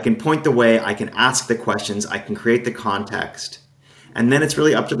 I can point the way, I can ask the questions, I can create the context, and then it's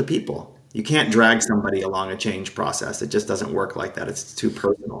really up to the people. You can't drag somebody along a change process. It just doesn't work like that. It's too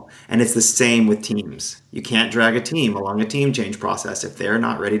personal. And it's the same with teams. You can't drag a team along a team change process if they're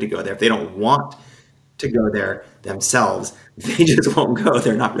not ready to go there. If they don't want to go there themselves, they just won't go.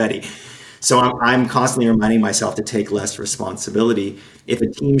 They're not ready. So I'm constantly reminding myself to take less responsibility. If a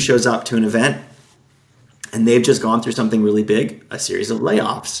team shows up to an event and they've just gone through something really big, a series of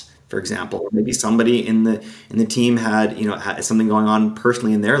layoffs, for example, or maybe somebody in the team had something going on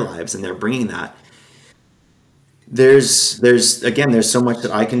personally in their lives, and they're bringing that. There's so much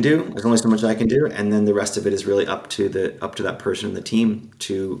that I can do. There's only so much I can do, and then the rest of it is really up to that person in the team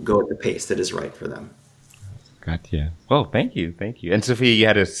to go at the pace that is right for them. Gotcha. Well, thank you. And Sophia, you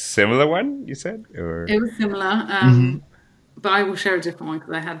had a similar one, you said, or it was similar. But I will share a different one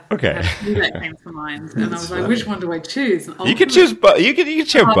because I had two that came to mind, and I was like, "Which one do I choose?" You can choose both. You can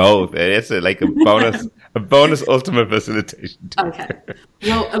share both. It's like a bonus ultimate facilitation. Okay.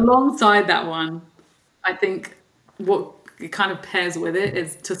 Well, alongside that one, I think what it kind of pairs with it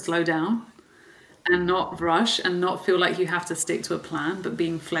is to slow down and not rush and not feel like you have to stick to a plan, but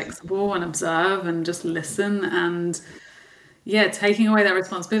being flexible and observe and just listen and taking away that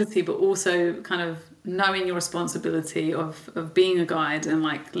responsibility, but also kind of knowing your responsibility of being a guide and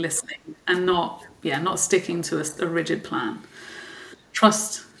like listening and not sticking to a rigid plan.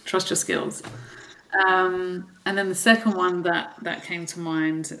 Trust your skills. And then the second one that came to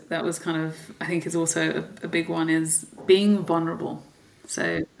mind that was kind of, I think is also a big one, is being vulnerable.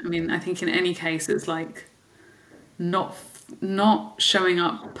 So, I mean, I think in any case, it's like not showing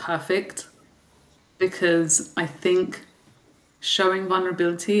up perfect, because I think showing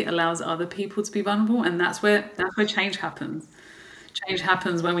vulnerability allows other people to be vulnerable, and that's where change happens. Change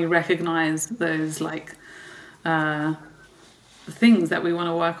happens when we recognize those like things that we want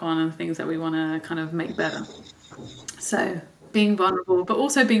to work on and things that we want to kind of make better. So being vulnerable, but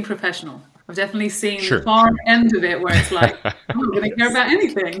also being professional. I've definitely seen the far end of it where it's like, I'm not going to care about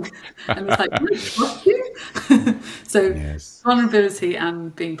anything. And it's like, can I trust you? So vulnerability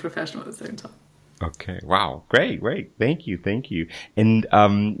and being professional at the same time. Okay. Wow. Great. Thank you. And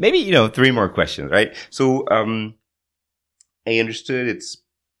maybe, 3 more questions, right? So I understood it's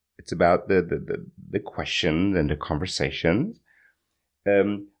about the questions and the conversations.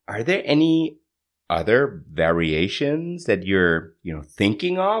 Are there any other variations that you're,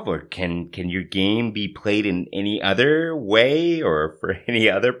 thinking of, or can your game be played in any other way or for any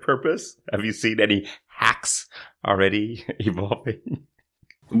other purpose? Have you seen any hacks already evolving?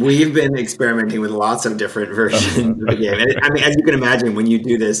 We've been experimenting with lots of different versions of the game. And I mean, as you can imagine, when you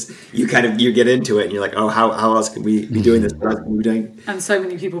do this, you get into it and you're like, oh, how else could we be doing this? What else can we be doing? And so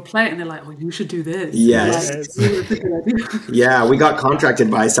many people play it and they're like, oh, you should do this. Yes. Yeah, we got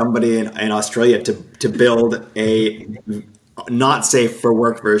contracted by somebody in Australia to build a not safe for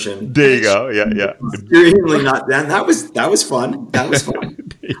work version. There you go. Yeah. Extremely not. And that was fun.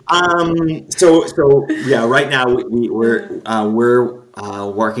 So yeah, right now we're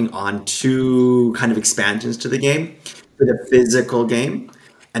working on 2 kind of expansions to the game for the physical game,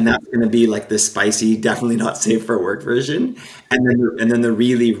 and that's going to be like the spicy, definitely not safe for work version, and then the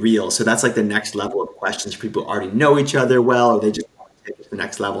really real. So that's like the next level of questions for people who already know each other well, or they just want to take it to the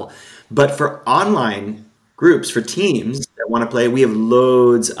next level. But for online groups, for teams that want to play, we have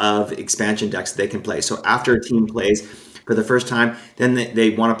loads of expansion decks that they can play. So after a team plays for the first time, then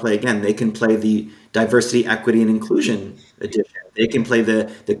they want to play again, they can play the diversity, equity, and inclusion edition. They can play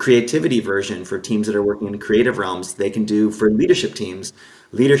the creativity version for teams that are working in creative realms. They can do for leadership teams,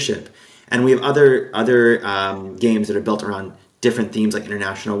 leadership. And we have other games that are built around different themes like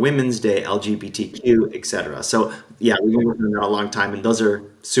International Women's Day, LGBTQ, etc. So yeah, we've been working on that a long time, and those are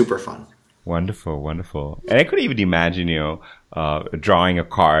super fun. Wonderful. And I could even imagine, drawing a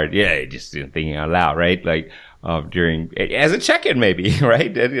card. Yeah, just thinking out loud, right? Like during as a check-in, maybe,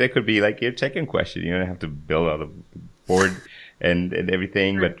 right? That could be like your check-in question. You don't have to build out a board and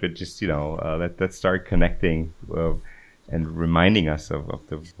everything, but just let's start connecting and reminding us of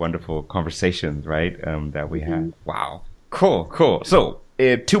the wonderful conversations, right? That we had. Wow, cool. So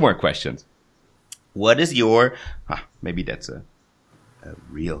 2 more questions. What is your maybe that's a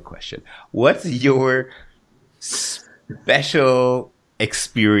real question. What's your special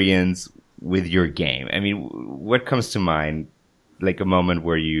experience with your game? I mean, what comes to mind, like a moment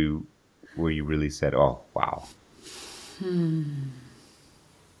where you really said, "Oh, wow."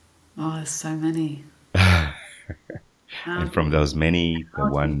 Oh, there's so many. And from those many, the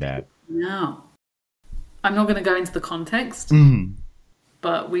one that... No. I'm not going to go into the context,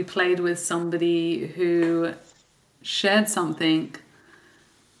 but we played with somebody who shared something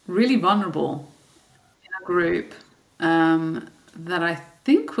really vulnerable in a group that I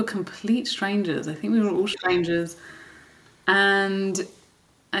think were complete strangers. I think we were all strangers. And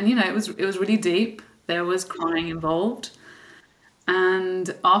it was really deep. There was crying involved.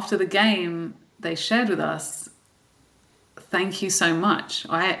 And after the game, they shared with us, thank you so much.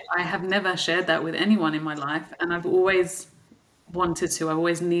 I have never shared that with anyone in my life. And I've always wanted to. I've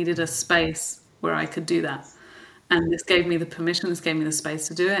always needed a space where I could do that. And this gave me the permission, this gave me the space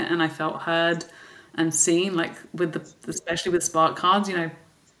to do it. And I felt heard and seen, like especially with Spark cards, it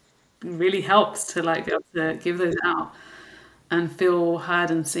really helps to like be able to give those out and feel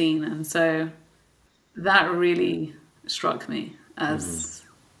heard and seen. And so that really struck me as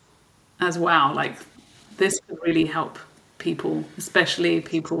wow, like this could really help people, especially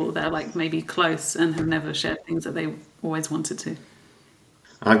people that are like maybe close and have never shared things that they always wanted to.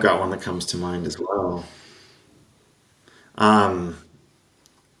 I've got one that comes to mind as well.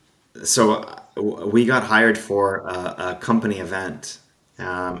 So we got hired for a company event,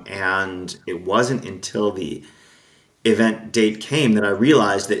 and it wasn't until the event date came that I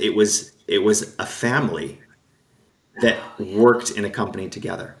realized that it was a family that worked in a company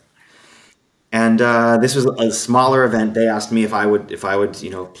together. And this was a smaller event. They asked me if I would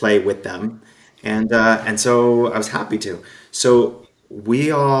play with them, and so I was happy to. So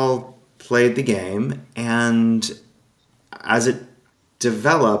we all played the game, and as it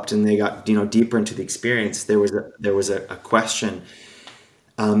developed and they got deeper into the experience, there was a question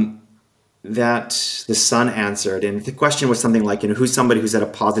that the son answered, and the question was something like, who's somebody who's had a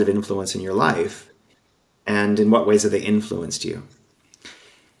positive influence in your life, and in what ways have they influenced you?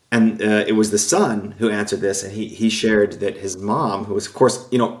 And it was the son who answered this, and he shared that his mom, who was, of course,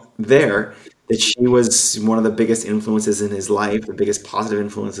 there, that she was one of the biggest influences in his life, the biggest positive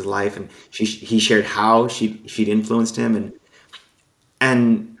influence in his life, and he shared how she'd influenced him,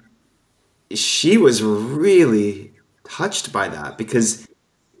 and she was really touched by that because,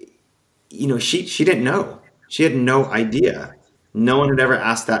 she didn't know, she had no idea, no one had ever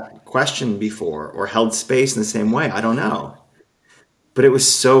asked that question before or held space in the same way. I don't know. But it was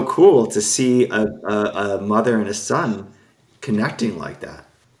so cool to see a mother and a son connecting like that.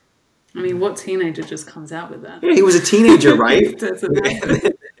 I mean, what teenager just comes out with that? Yeah, he was a teenager, right?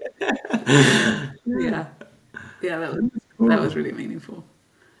 Yeah, that was really meaningful.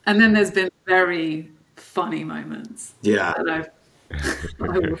 And then there's been very funny moments. Yeah. That I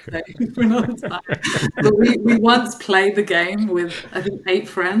will say for another time. But we once played the game with, I think, 8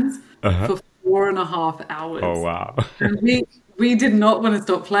 friends for 4.5 hours. Oh, wow. And we did not want to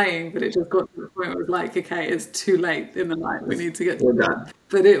stop playing, but it just got to the point where it was like, okay, it's too late in the night. We need to get to bed.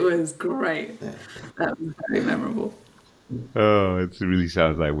 But it was great. Yeah. That was very memorable. Oh, it really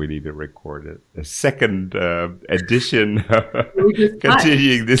sounds like we need to record it. A second edition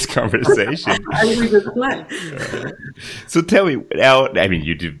continuing this conversation. We just play. So tell me now. I mean,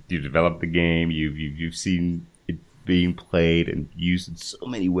 you developed the game. You've seen it being played and used in so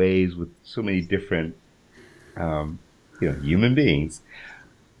many ways with so many different human beings.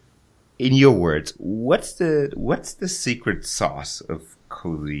 In your words, what's the secret sauce of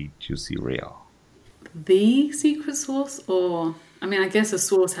Cozy Juicy Real? The secret sauce, or I guess a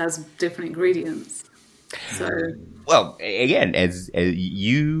sauce has different ingredients. So, well, again, as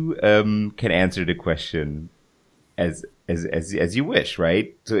you can answer the question as you wish,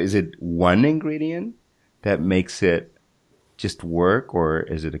 right? So, is it one ingredient that makes it just work, or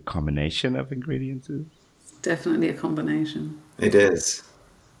is it a combination of ingredients? Definitely a combination. It is,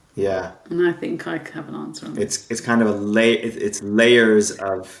 yeah. And I think I have an answer on that. It's kind of it's layers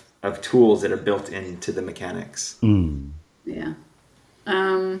of tools that are built into the mechanics. Yeah.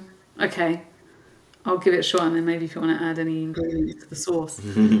 Okay. I'll give it a shot, and then maybe if you want to add any ingredients to the sauce.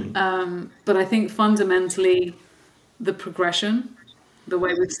 But I think fundamentally the progression, the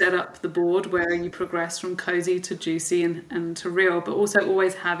way we've set up the board, where you progress from cozy to juicy and to real, but also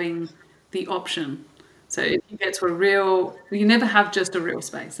always having the option. So if you get to a real, you never have just a real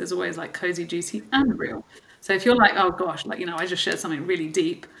space. There's always like cozy, juicy, and real. So if you're like, oh gosh, I just shared something really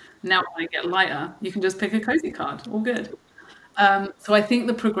deep, now I want to get lighter, you can just pick a cozy card. All good. So I think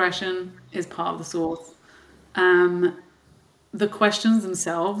the progression is part of the sauce. The questions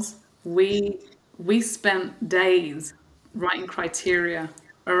themselves, we spent days writing criteria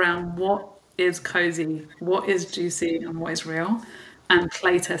around what is cozy, what is juicy, and what is real, and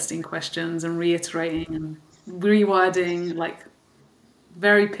play testing questions and reiterating and rewording, like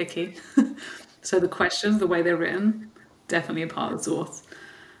very picky. So the questions, the way they're written, definitely a part of the sauce.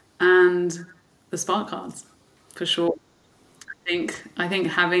 And the spark cards, for sure. I think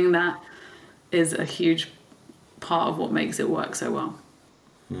having that is a huge part of what makes it work so well.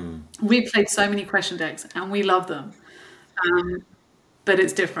 We played so many question decks and we love them, but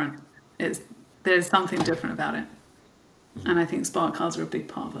it's different. There's something different about it, and I think spark cards are a big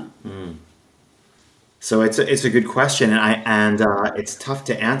part of it. So it's a good question, and it's tough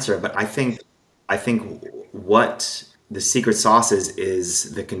to answer. But I think what the secret sauce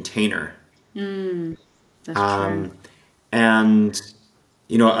is the container. That's true. And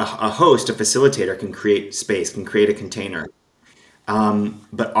a host, a facilitator can create space, can create a container.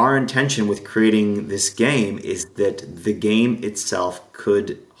 But our intention with creating this game is that the game itself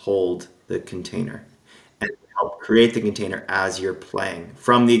could hold the container and help create the container as you're playing,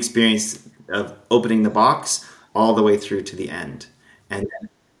 from the experience of opening the box all the way through to the end, and then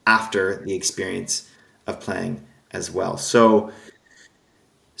after the experience of playing as well. So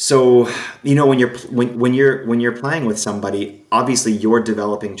when you're playing with somebody, obviously you're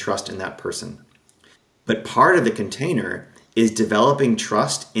developing trust in that person. But part of the container is developing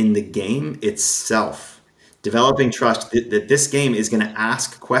trust in the game itself. Developing trust that this game is going to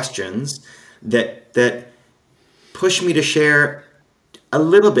ask questions that push me to share a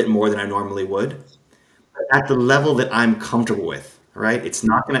little bit more than I normally would, but at the level that I'm comfortable with, right? It's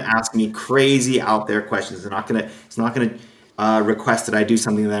not going to ask me crazy out there questions. It's not going to request that I do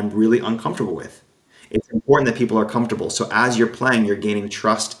something that I'm really uncomfortable with. It's important that people are comfortable. So as you're playing, you're gaining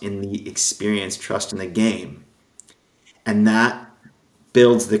trust in the experience, trust in the game. And that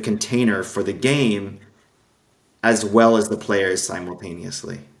builds the container for the game as well as the players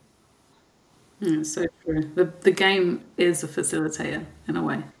simultaneously. So true. The game is a facilitator in a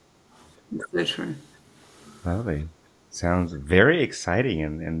way. It's so true. Lovely. Sounds very exciting,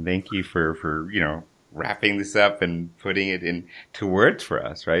 and thank you for wrapping this up and putting it into words for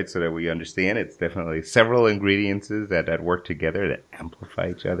us, right? So that we understand it's definitely several ingredients that work together, that amplify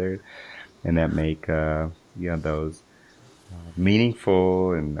each other, and that make those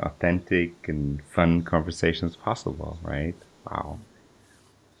meaningful and authentic and fun conversations possible, right? Wow.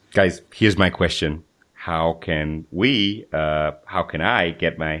 Guys, here's my question. How can I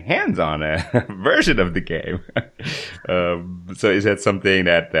get my hands on a version of the game? So is that something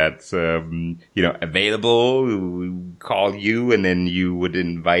that's available? We call you and then you would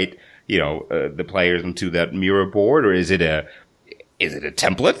invite, the players into that Miro board, or is it a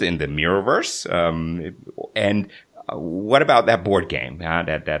template in the Miroverse? And what about that board game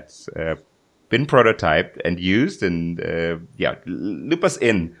that's been prototyped and used, and loop us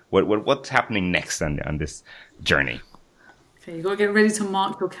in what's happening next on this journey. Okay, you got to get ready to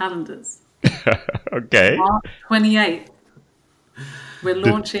mark your calendars. Okay. March 28th, we're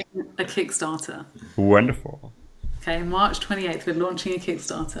launching a Kickstarter. Wonderful. Okay, March 28th, we're launching a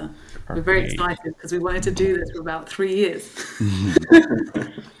Kickstarter. Perfect. We're very excited because we wanted to do this for about 3 years.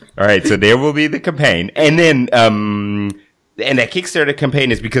 All right, so there will be the campaign, and then and that Kickstarter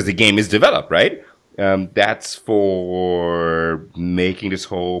campaign is because the game is developed, right? That's for making this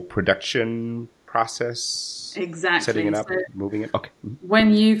whole production process. Exactly. Setting it up, so moving it. Okay.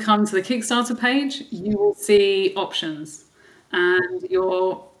 When you come to the Kickstarter page, you will see options. And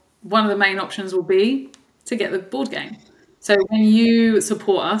one of the main options will be to get the board game. So when you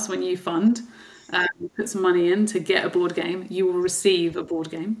support us, when you fund, put some money in to get a board game, you will receive a board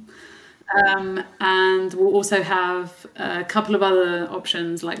game. And we'll also have a couple of other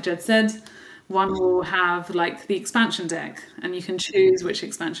options, like Jed said. One will have like the expansion deck, and you can choose which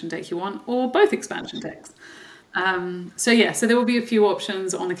expansion deck you want, or both expansion decks. So there will be a few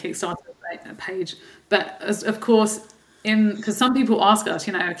options on the Kickstarter page. But of course, because some people ask us,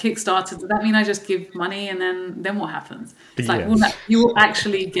 a Kickstarter, does that mean I just give money and then what happens? It's like, well, no, you will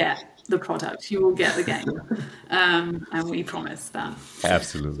actually get the product, you will get the game, and we promise that.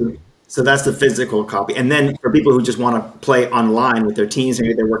 Absolutely. So that's the physical copy. And then for people who just want to play online with their teams,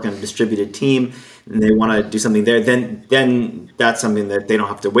 maybe they're working on a distributed team and they want to do something there, then that's something that they don't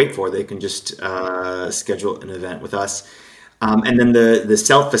have to wait for. They can just schedule an event with us. And then the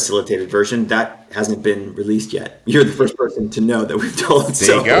self-facilitated version, that hasn't been released yet. You're the first person to know that we've told.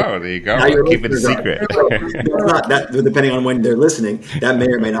 There you go. Keep it a secret. Not that, depending on when they're listening, that may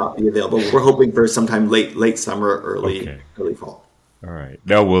or may not be available. We're hoping for sometime late summer, early fall. All right.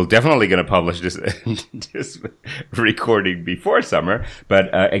 No, we're definitely going to publish this recording before summer.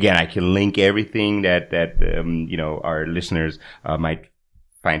 But again, I can link everything that our listeners might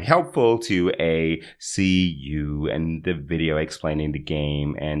find helpful to see you and the video explaining the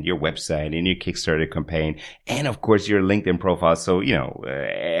game and your website and your Kickstarter campaign and of course your LinkedIn profile. So,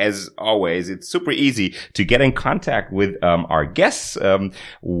 as always, it's super easy to get in contact with our guests.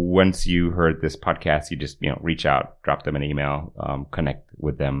 Once you heard this podcast, you just, reach out, drop them an email, connect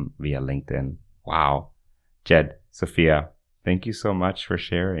with them via LinkedIn. Wow. Jed, Sophia, thank you so much for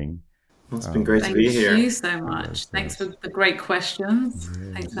sharing. Well, it's been great to be here. Thank you so much. Thanks for the great questions. Yes.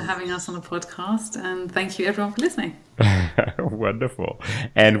 Thanks for having us on the podcast. And thank you, everyone, for listening. Wonderful.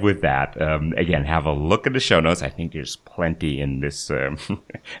 And with that, again, have a look at the show notes. I think there's plenty in this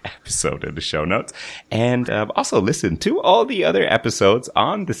episode in the show notes. And also listen to all the other episodes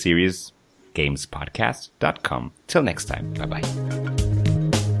on the SeriousGamesPodcast.com. Till next time. Bye-bye.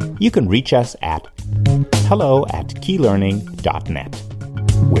 You can reach us at hello@keylearning.net.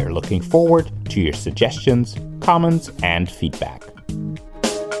 We're looking forward to your suggestions, comments, and feedback.